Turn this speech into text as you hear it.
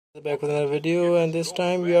Back with another video, and this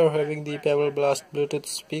time we are having the Pebble Blast Bluetooth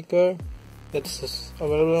speaker. It's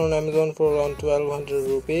available on Amazon for around 1200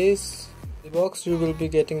 rupees. In the box you will be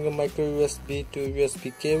getting a micro USB to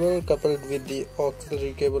USB cable coupled with the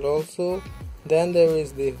auxiliary cable also. Then there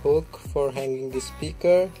is the hook for hanging the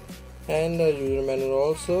speaker and a user manual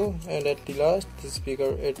also, and at the last the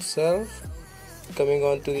speaker itself. Coming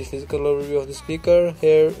on to the physical overview of the speaker,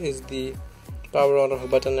 here is the power on off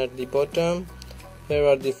button at the bottom. Here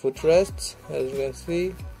are the footrests, as you can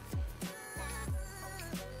see,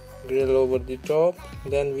 grill over the top.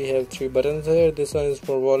 Then we have three buttons here. This one is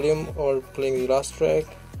for volume or playing the last track,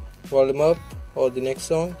 volume up or the next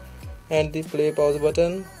song, and the play pause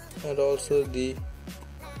button, and also the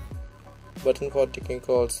button for taking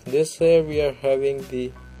calls. This here we are having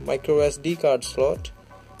the Microsd card slot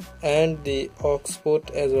and the aux port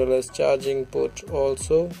as well as charging port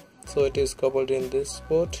also, so it is coupled in this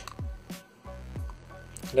port.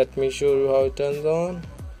 Let me show you how it turns on.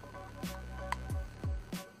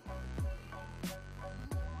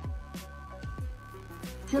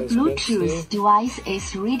 The Bluetooth device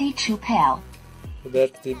is ready to pair.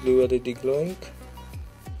 That's the blue LED glowing.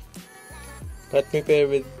 Let me pair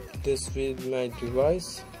this with my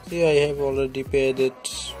device. See, I have already paired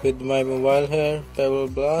it with my mobile here, Pebble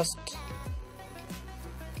Blast.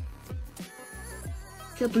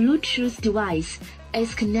 The Bluetooth device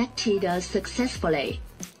is connected successfully.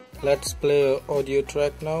 Let's play an audio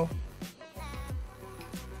track now.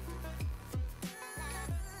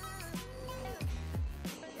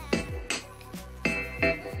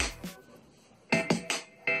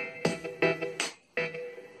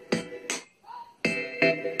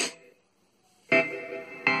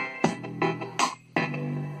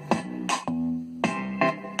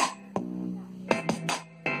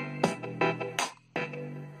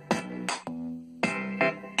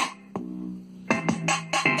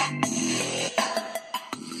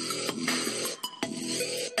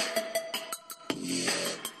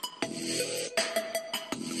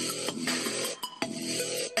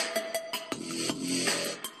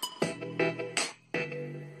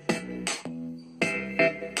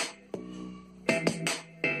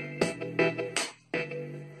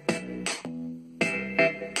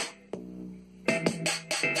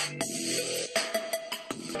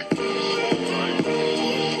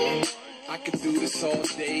 I could do this all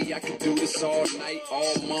day, I could do this all night,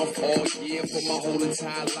 all month, all year, for my whole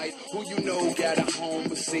entire life. Who you know got a home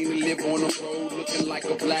but seem to live on the road, looking like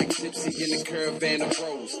a black gypsy in a caravan of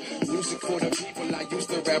bros. Music for the people, I used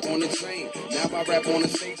to rap on the train. Now I rap on the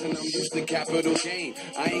stage and I'm used to capital gain.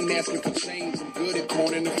 I ain't asking for change, I'm good at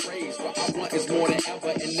coining the phrase. What I want is more than ever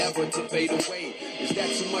and never to fade away. Is that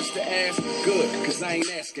too much to ask? Good, cause I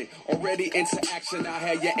ain't asking. Already into action, I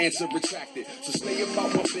had your answer retracted. So stay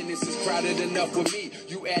about my business, it's crowded enough with me.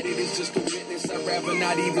 You added is just a witness I'd rather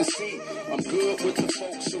not even see. I'm good with the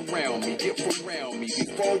folks around me, get around me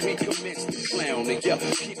before we commence the clowning. Yeah,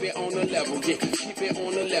 keep it on the level, yeah, keep it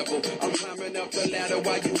on the level. I'm climbing up the ladder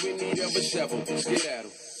while you in need of a shovel. Let's get at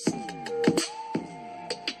 'em.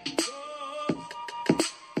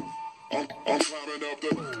 I'm climbing up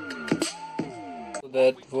the... So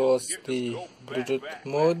that was the Bluetooth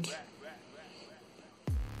mode.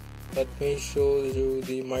 Let me show you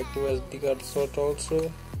the Microsd card slot also.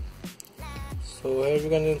 So here you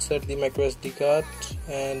can insert the Microsd card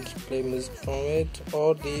and play music from it,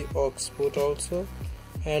 or the aux port also,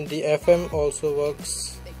 and the FM also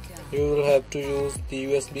works. You will have to use the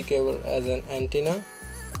USB cable as an antenna,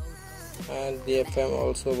 and the FM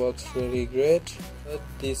also works really great. But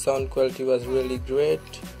the sound quality was really great.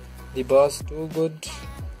 The bass too good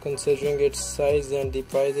considering its size and the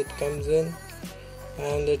price it comes in,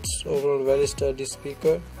 and it's overall very sturdy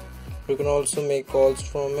speaker. You can also make calls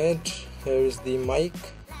from it. Here is the mic,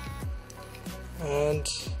 and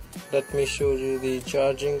let me show you the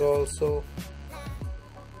charging also.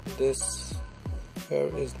 This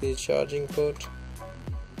here is the charging port.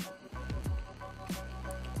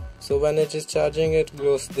 So when it is charging, it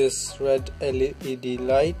glows this red LED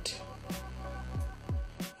light,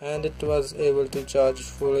 and it was able to charge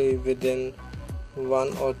fully within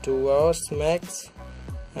 1 or 2 hours max,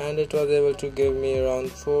 and it was able to give me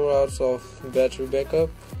around 4 hours of battery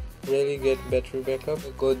backup. Really great battery backup.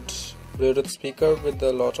 A good Bluetooth speaker with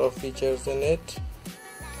a lot of features in it.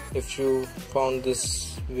 If you found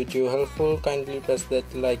this video helpful, kindly press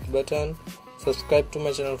that like button, subscribe to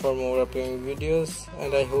my channel for more upcoming videos,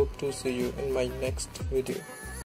 and I hope to see you in my next video.